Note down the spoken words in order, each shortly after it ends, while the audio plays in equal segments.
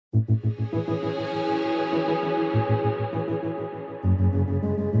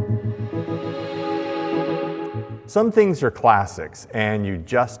Some things are classics, and you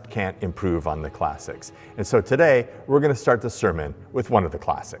just can't improve on the classics. And so today, we're going to start the sermon with one of the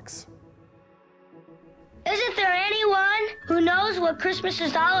classics. Isn't there anyone who knows what Christmas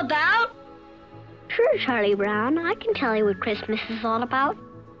is all about? Sure, Charlie Brown. I can tell you what Christmas is all about.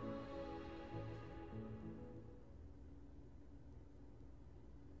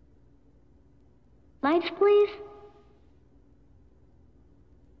 Lights, please.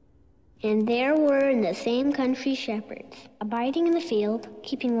 And there were in the same country shepherds, abiding in the field,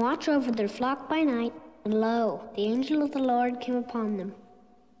 keeping watch over their flock by night. And lo, the angel of the Lord came upon them.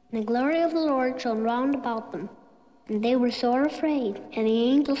 And the glory of the Lord shone round about them. And they were sore afraid. And the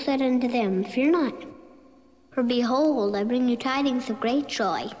angel said unto them, Fear not. For behold, I bring you tidings of great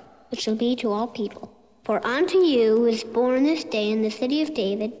joy, which shall be to all people. For unto you is born this day in the city of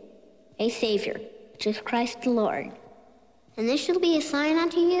David a Savior, which is Christ the Lord. And this shall be a sign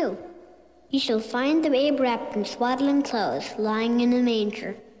unto you. Ye shall find the babe wrapped in swaddling clothes, lying in a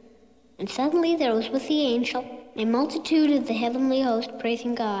manger. And suddenly there was with the angel a multitude of the heavenly host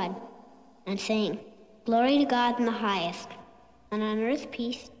praising God, and saying, Glory to God in the highest, and on earth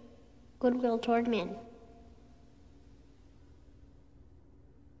peace, goodwill toward men.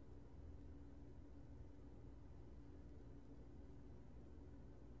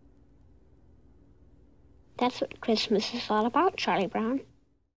 That's what Christmas is all about, Charlie Brown.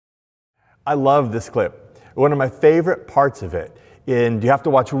 I love this clip. One of my favorite parts of it, and you have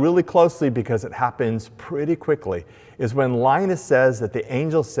to watch really closely because it happens pretty quickly, is when Linus says that the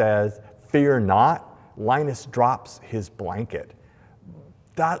angel says, Fear not, Linus drops his blanket.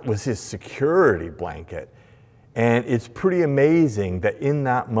 That was his security blanket. And it's pretty amazing that in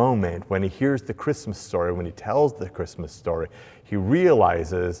that moment, when he hears the Christmas story, when he tells the Christmas story, he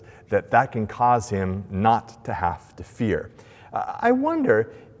realizes that that can cause him not to have to fear. I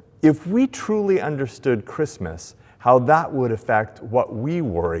wonder if we truly understood Christmas, how that would affect what we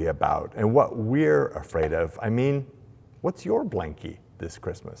worry about and what we're afraid of. I mean, what's your blankie this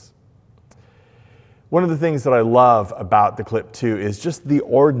Christmas? One of the things that I love about the clip too is just the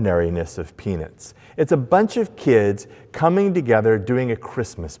ordinariness of Peanuts. It's a bunch of kids coming together doing a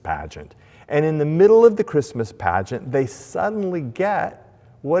Christmas pageant. And in the middle of the Christmas pageant, they suddenly get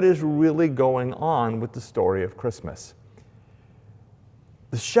what is really going on with the story of Christmas.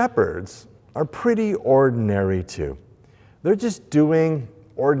 The shepherds are pretty ordinary too. They're just doing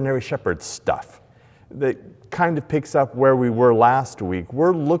ordinary shepherd stuff that kind of picks up where we were last week.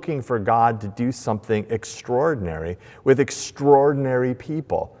 We're looking for God to do something extraordinary with extraordinary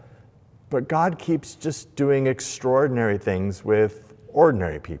people. But God keeps just doing extraordinary things with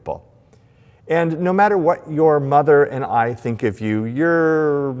ordinary people. And no matter what your mother and I think of you,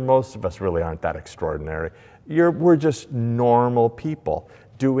 most of us really aren't that extraordinary. We're just normal people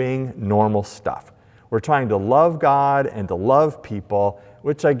doing normal stuff. We're trying to love God and to love people,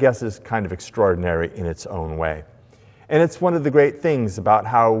 which I guess is kind of extraordinary in its own way. And it's one of the great things about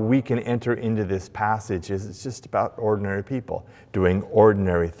how we can enter into this passage is it's just about ordinary people doing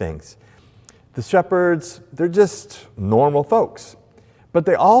ordinary things. The shepherds, they're just normal folks, but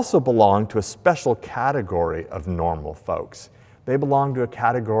they also belong to a special category of normal folks. They belong to a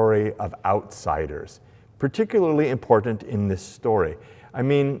category of outsiders, particularly important in this story. I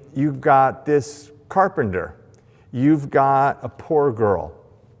mean, you've got this carpenter, you've got a poor girl,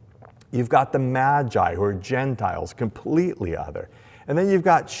 you've got the Magi who are Gentiles, completely other. And then you've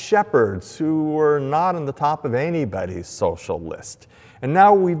got shepherds who were not on the top of anybody's social list. And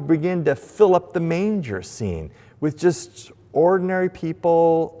now we begin to fill up the manger scene with just ordinary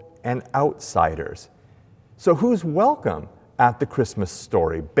people and outsiders. So who's welcome at the Christmas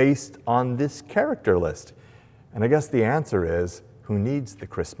story based on this character list? And I guess the answer is, who needs the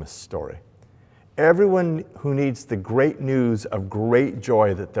Christmas story? Everyone who needs the great news of great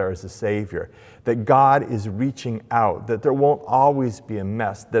joy that there is a Savior, that God is reaching out, that there won't always be a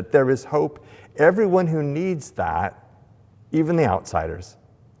mess, that there is hope. Everyone who needs that, even the outsiders,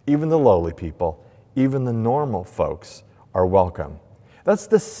 even the lowly people, even the normal folks are welcome. That's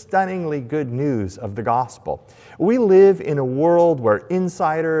the stunningly good news of the gospel. We live in a world where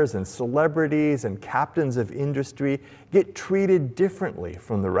insiders and celebrities and captains of industry get treated differently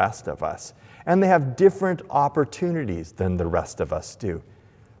from the rest of us, and they have different opportunities than the rest of us do.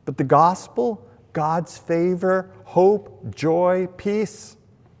 But the gospel, God's favor, hope, joy, peace,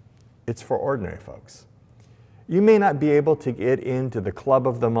 it's for ordinary folks. You may not be able to get into the club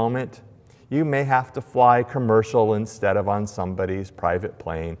of the moment. You may have to fly commercial instead of on somebody's private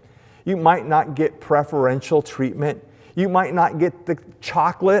plane. You might not get preferential treatment. You might not get the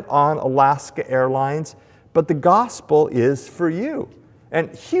chocolate on Alaska Airlines, but the gospel is for you. And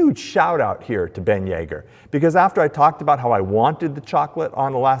huge shout out here to Ben Yeager, because after I talked about how I wanted the chocolate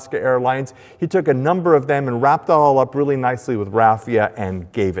on Alaska Airlines, he took a number of them and wrapped it all up really nicely with raffia and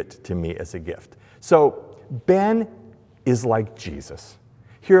gave it to me as a gift. So Ben is like Jesus.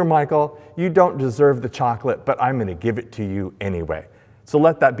 Here, Michael, you don't deserve the chocolate, but I'm going to give it to you anyway. So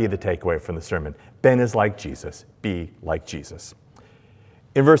let that be the takeaway from the sermon. Ben is like Jesus. Be like Jesus.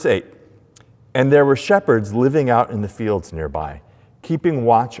 In verse 8, and there were shepherds living out in the fields nearby, keeping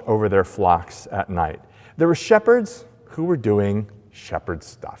watch over their flocks at night. There were shepherds who were doing shepherd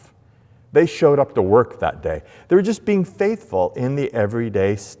stuff. They showed up to work that day. They were just being faithful in the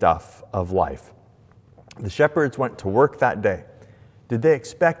everyday stuff of life. The shepherds went to work that day. Did they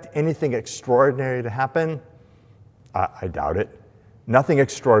expect anything extraordinary to happen? I doubt it. Nothing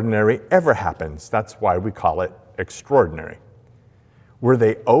extraordinary ever happens. That's why we call it extraordinary. Were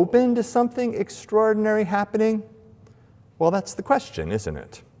they open to something extraordinary happening? Well, that's the question, isn't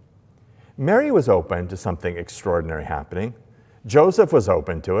it? Mary was open to something extraordinary happening. Joseph was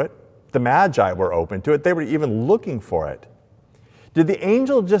open to it. The Magi were open to it. They were even looking for it. Did the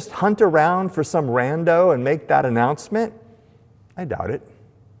angel just hunt around for some rando and make that announcement? I doubt it.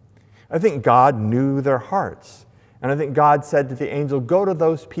 I think God knew their hearts. And I think God said to the angel, go to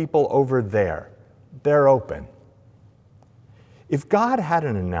those people over there. They're open. If God had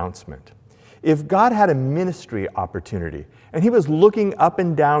an announcement, if God had a ministry opportunity, and he was looking up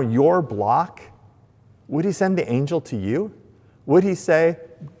and down your block, would he send the angel to you? Would he say,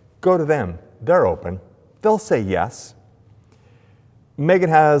 go to them, they're open, they'll say yes? Megan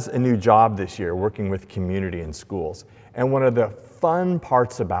has a new job this year working with community in schools, and one of the fun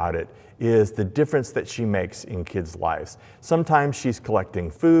parts about it is the difference that she makes in kids' lives. Sometimes she's collecting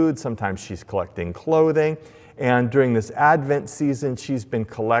food, sometimes she's collecting clothing, and during this Advent season, she's been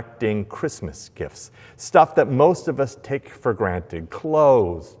collecting Christmas gifts, stuff that most of us take for granted,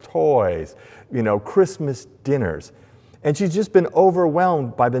 clothes, toys, Christmas dinners. And she's just been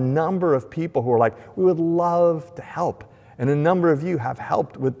overwhelmed by the number of people who are like, we would love to help. And a number of you have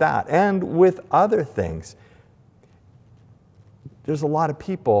helped with that and with other things. There's a lot of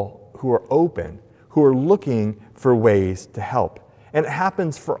people who are open, who are looking for ways to help. And it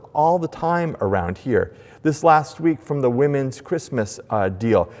happens for all the time around here. This last week from the Women's Christmas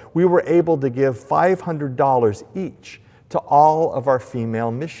deal, we were able to give $500 each to all of our female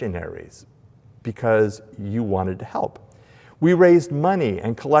missionaries because you wanted to help. We raised money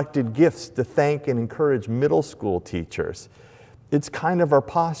and collected gifts to thank and encourage middle school teachers. It's kind of our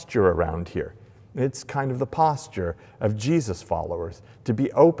posture around here. It's kind of the posture of Jesus followers, to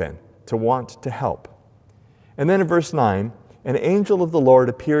be open, to want to help. And then in verse 9, an angel of the Lord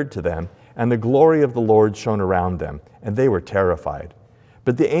appeared to them, and the glory of the Lord shone around them, and they were terrified.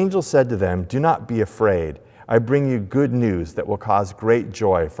 But the angel said to them, do not be afraid. I bring you good news that will cause great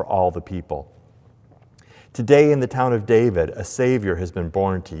joy for all the people. Today in the town of David, a Savior has been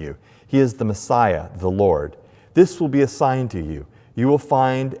born to you. He is the Messiah, the Lord. This will be a sign to you. You will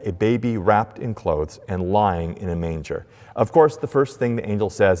find a baby wrapped in clothes and lying in a manger. Of course, the first thing the angel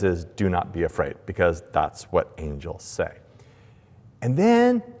says is, do not be afraid, because that's what angels say. And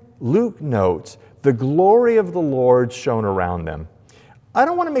then Luke notes, the glory of the Lord shone around them. I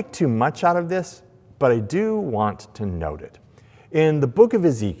don't want to make too much out of this, but I do want to note it. In the book of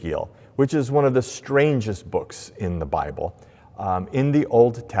Ezekiel, which is one of the strangest books in the Bible, in the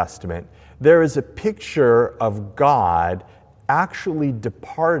Old Testament, there is a picture of God actually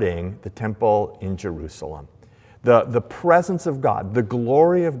departing the temple in Jerusalem. The presence of God, the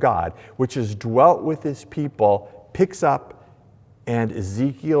glory of God, which has dwelt with his people, picks up, and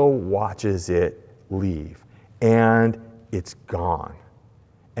Ezekiel watches it leave. And it's gone.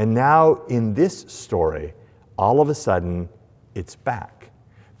 And now in this story, all of a sudden, it's back.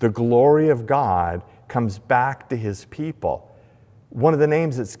 The glory of God comes back to his people. One of the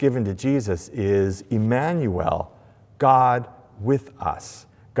names that's given to Jesus is Emmanuel, God with us,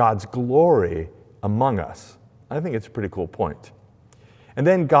 God's glory among us. I think it's a pretty cool point. And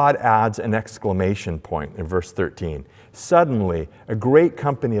then God adds an exclamation point in verse 13. Suddenly, a great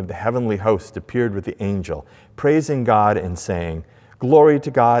company of the heavenly host appeared with the angel, praising God and saying, glory to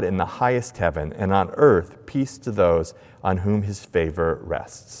God in the highest heaven, and on earth peace to those on whom his favor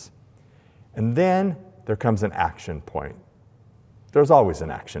rests. And then there comes an action point. There's always an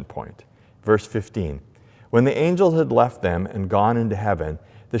action point. Verse 15. When the angels had left them and gone into heaven,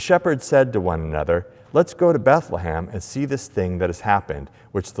 the shepherds said to one another, let's go to Bethlehem and see this thing that has happened,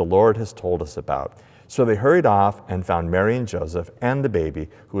 which the Lord has told us about. So they hurried off and found Mary and Joseph and the baby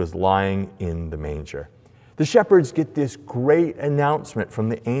who was lying in the manger. The shepherds get this great announcement from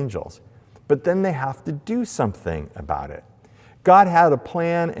the angels, but then they have to do something about it. God had a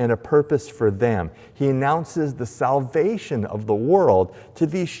plan and a purpose for them. He announces the salvation of the world to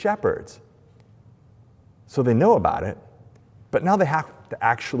these shepherds. So they know about it, but now they have to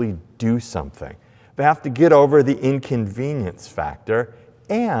actually do something. They have to get over the inconvenience factor,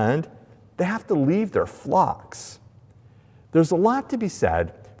 and they have to leave their flocks. There's a lot to be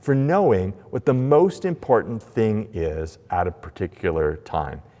said for knowing what the most important thing is at a particular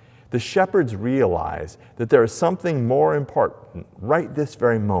time. The shepherds realize that there is something more important right this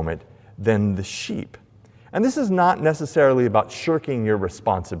very moment than the sheep. And this is not necessarily about shirking your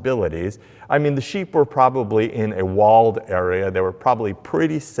responsibilities. I mean, the sheep were probably in a walled area. They were probably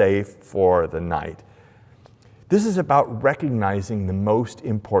pretty safe for the night. This is about recognizing the most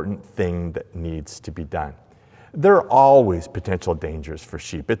important thing that needs to be done. There are always potential dangers for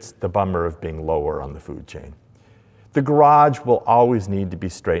sheep. It's the bummer of being lower on the food chain. The garage will always need to be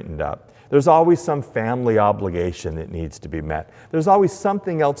straightened up. There's always some family obligation that needs to be met. There's always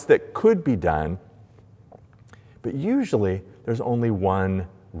something else that could be done, but usually there's only one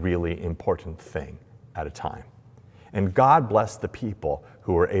really important thing at a time. And God bless the people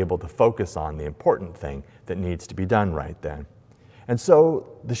who are able to focus on the important thing that needs to be done right then. And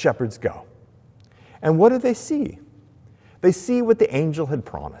so the shepherds go. And what do they see? They see what the angel had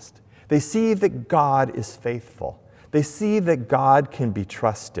promised. They see that God is faithful. They see that God can be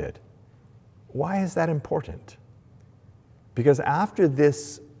trusted. Why is that important? Because after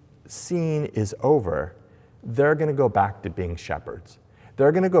this scene is over, they're going to go back to being shepherds.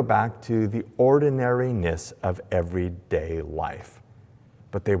 They're going to go back to the ordinariness of everyday life.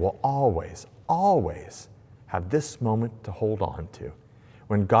 But they will always, always have this moment to hold on to,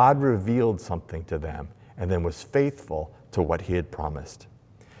 when God revealed something to them and then was faithful to what he had promised.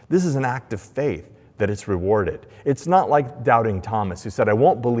 This is an act of faith that it's rewarded. It's not like doubting Thomas, who said, I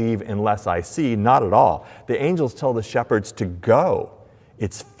won't believe unless I see. Not at all. The angels tell the shepherds to go.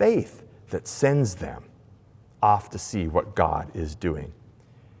 It's faith that sends them off to see what God is doing.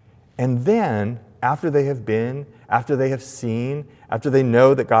 And then, after they have been, after they have seen, after they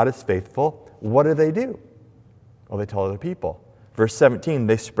know that God is faithful, what do? Well, they tell other people. Verse 17,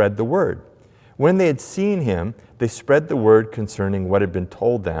 they spread the word. When they had seen him, they spread the word concerning what had been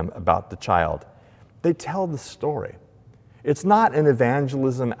told them about the child. They tell the story. It's not an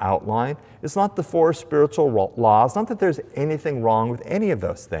evangelism outline. It's not the 4 spiritual laws. Not that there's anything wrong with any of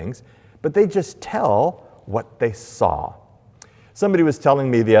those things, but they just tell what they saw. Somebody was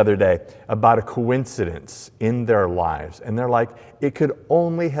telling me the other day about a coincidence in their lives, and they're like, it could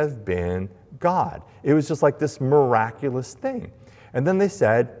only have been God. It was just like this miraculous thing. And then they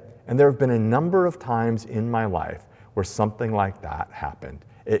said, and there have been a number of times in my life where something like that happened.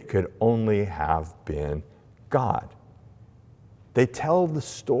 It could only have been God. They tell the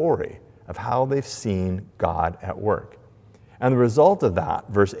story of how they've seen God at work. And the result of that,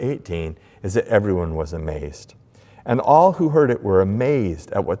 verse 18, is that everyone was amazed. And all who heard it were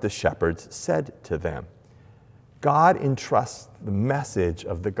amazed at what the shepherds said to them. God entrusts the message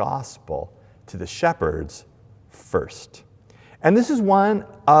of the gospel to the shepherds first. And this is one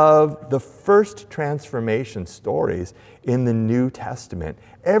of the first transformation stories in the New Testament.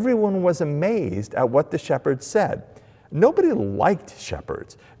 Everyone was amazed at what the shepherds said. Nobody liked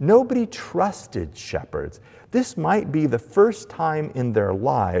shepherds. Nobody trusted shepherds. This might be the first time in their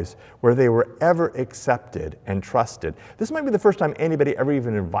lives where they were ever accepted and trusted. This might be the first time anybody ever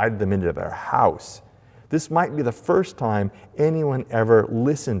even invited them into their house. This might be the first time anyone ever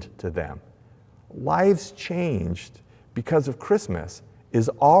listened to them. Lives changed because of Christmas is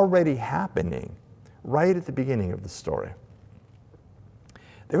already happening right at the beginning of the story.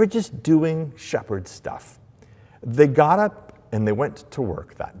 They were just doing shepherd stuff. They got up and they went to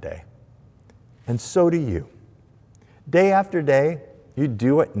work that day. And so do you. Day after day, you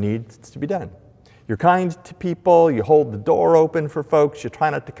do what needs to be done. You're kind to people, you hold the door open for folks, you try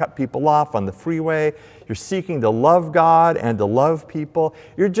not to cut people off on the freeway, you're seeking to love God and to love people.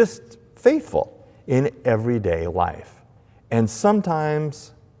 You're just faithful in everyday life. And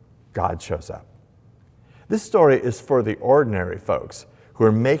sometimes God shows up. This story is for the ordinary folks who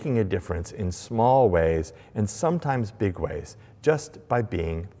are making a difference in small ways and sometimes big ways just by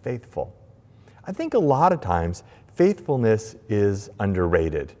being faithful. I think a lot of times faithfulness is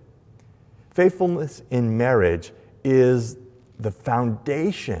underrated. Faithfulness in marriage is the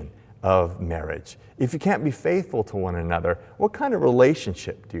foundation of marriage. If you can't be faithful to one another, what kind of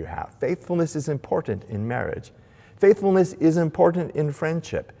relationship do you have? Faithfulness is important in marriage. Faithfulness is important in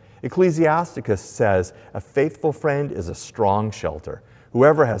friendship. Ecclesiasticus says, a faithful friend is a strong shelter.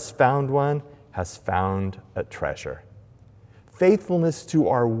 Whoever has found one has found a treasure. Faithfulness to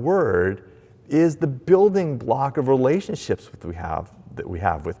our word is the building block of relationships that we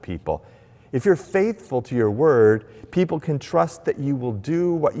have with people. If you're faithful to your word, people can trust that you will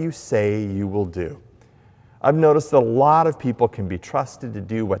do what you say you will do. I've noticed that a lot of people can be trusted to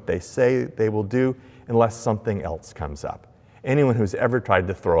do what they say they will do unless something else comes up. Anyone who's ever tried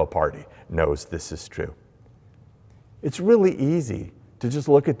to throw a party knows this is true. It's really easy to just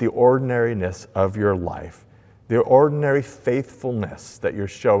look at the ordinariness of your life, the ordinary faithfulness that you're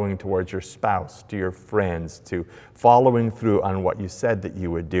showing towards your spouse, to your friends, to following through on what you said that you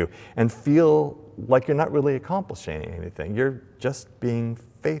would do, and feel like you're not really accomplishing anything. You're just being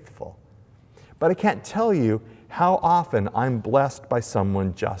faithful. But I can't tell you how often I'm blessed by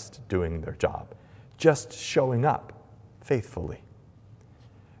someone just doing their job, just showing up faithfully.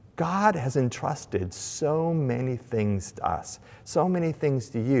 God has entrusted so many things to us, so many things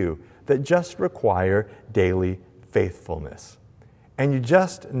to you that just require daily faithfulness. And you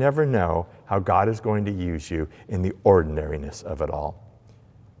just never know how God is going to use you in the ordinariness of it all.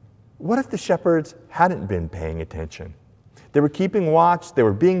 What if the shepherds hadn't been paying attention? They were keeping watch, they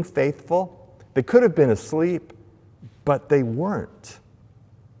were being faithful, they could have been asleep, but they weren't.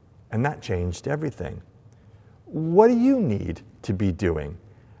 And that changed everything. What do you need to be doing?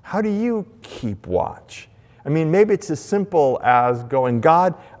 How do you keep watch? I mean, maybe it's as simple as going,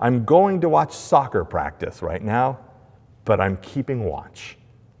 God, I'm going to watch soccer practice right now, but I'm keeping watch.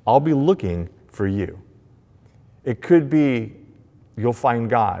 I'll be looking for you. It could be you'll find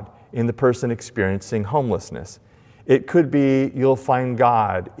God in the person experiencing homelessness. It could be you'll find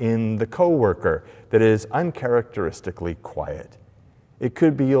God in the coworker that is uncharacteristically quiet. It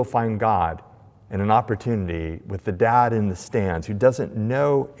could be you'll find God in an opportunity with the dad in the stands who doesn't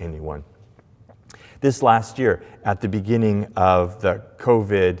know anyone. This last year, at the beginning of the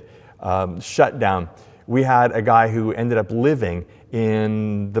COVID shutdown, we had a guy who ended up living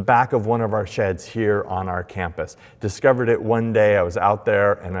in the back of one of our sheds here on our campus. Discovered it one day. I was out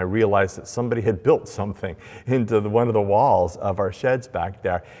there and I realized that somebody had built something into one of the walls of our sheds back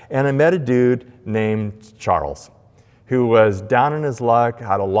there. And I met a dude named Charles, who was down in his luck,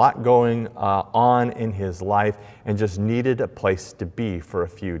 had a lot going on in his life, and just needed a place to be for a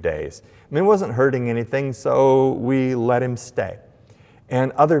few days. I mean, it wasn't hurting anything, so we let him stay.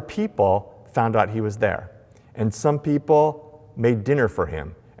 And other people found out he was there. And some people made dinner for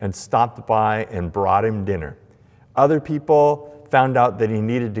him and stopped by and brought him dinner. Other people found out that he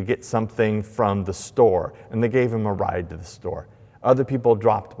needed to get something from the store, and they gave him a ride to the store. Other people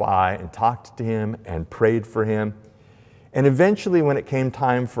dropped by and talked to him and prayed for him. And eventually, when it came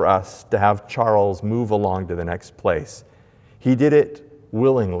time for us to have Charles move along to the next place, he did it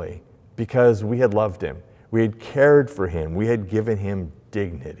willingly because we had loved him. We had cared for him. We had given him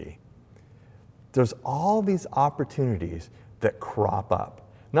dignity. There's all these opportunities that crop up.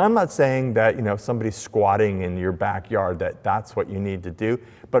 Now, I'm not saying that, if somebody's squatting in your backyard, that's what you need to do.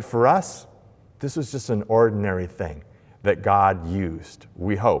 But for us, this was just an ordinary thing that God used,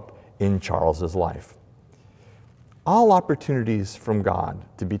 we hope, in Charles's life. All opportunities from God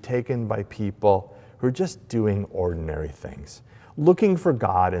to be taken by people who are just doing ordinary things, looking for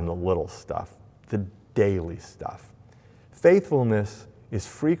God in the little stuff, the daily stuff. Faithfulness is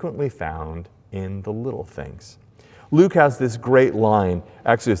frequently found in the little things. Luke has this great line,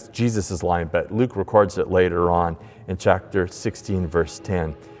 actually it's Jesus' line, but Luke records it later on in chapter 16, verse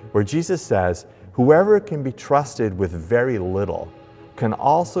 10, where Jesus says, "Whoever can be trusted with very little can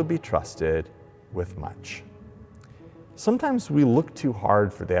also be trusted with much." Sometimes we look too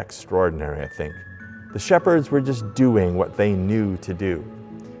hard for the extraordinary, I think. The shepherds were just doing what they knew to do.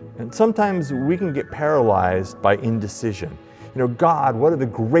 And sometimes we can get paralyzed by indecision. God, what are the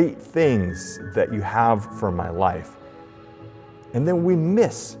great things that you have for my life? And then we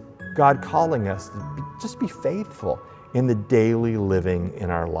miss God calling us to just be faithful in the daily living in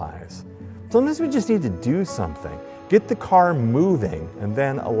our lives. Sometimes we just need to do something. Get the car moving and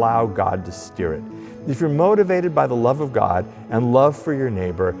then allow God to steer it. If you're motivated by the love of God and love for your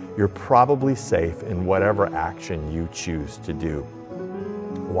neighbor, you're probably safe in whatever action you choose to do.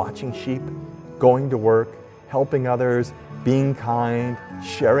 Watching sheep, going to work, helping others, being kind,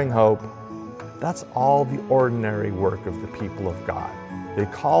 sharing hope, that's all the ordinary work of the people of God that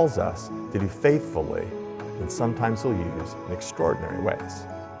He calls us to do faithfully, and sometimes He'll use in extraordinary ways.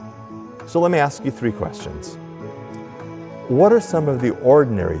 So let me ask you 3 questions. What are some of the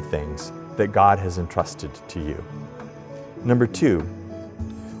ordinary things that God has entrusted to you? Number 2,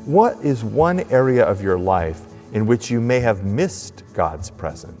 what is one area of your life in which you may have missed God's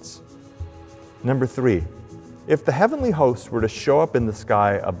presence? Number 3, If the heavenly hosts were to show up in the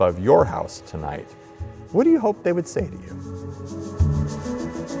sky above your house tonight, what do you hope they would say to you?